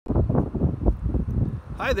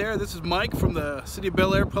Hi there, this is Mike from the City of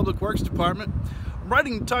Bellaire Public Works Department. I'm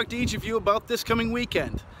writing to talk to each of you about this coming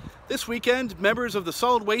weekend. This weekend, members of the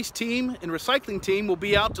solid waste team and recycling team will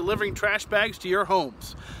be out delivering trash bags to your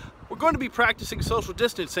homes. We're going to be practicing social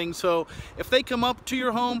distancing, so if they come up to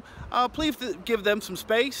your home, please give them some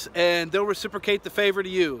space and they'll reciprocate the favor to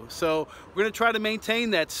you. So we're going to try to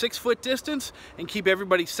maintain that 6-foot distance and keep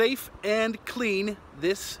everybody safe and clean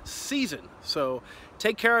this season. So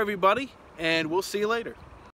take care, everybody, and we'll see you later.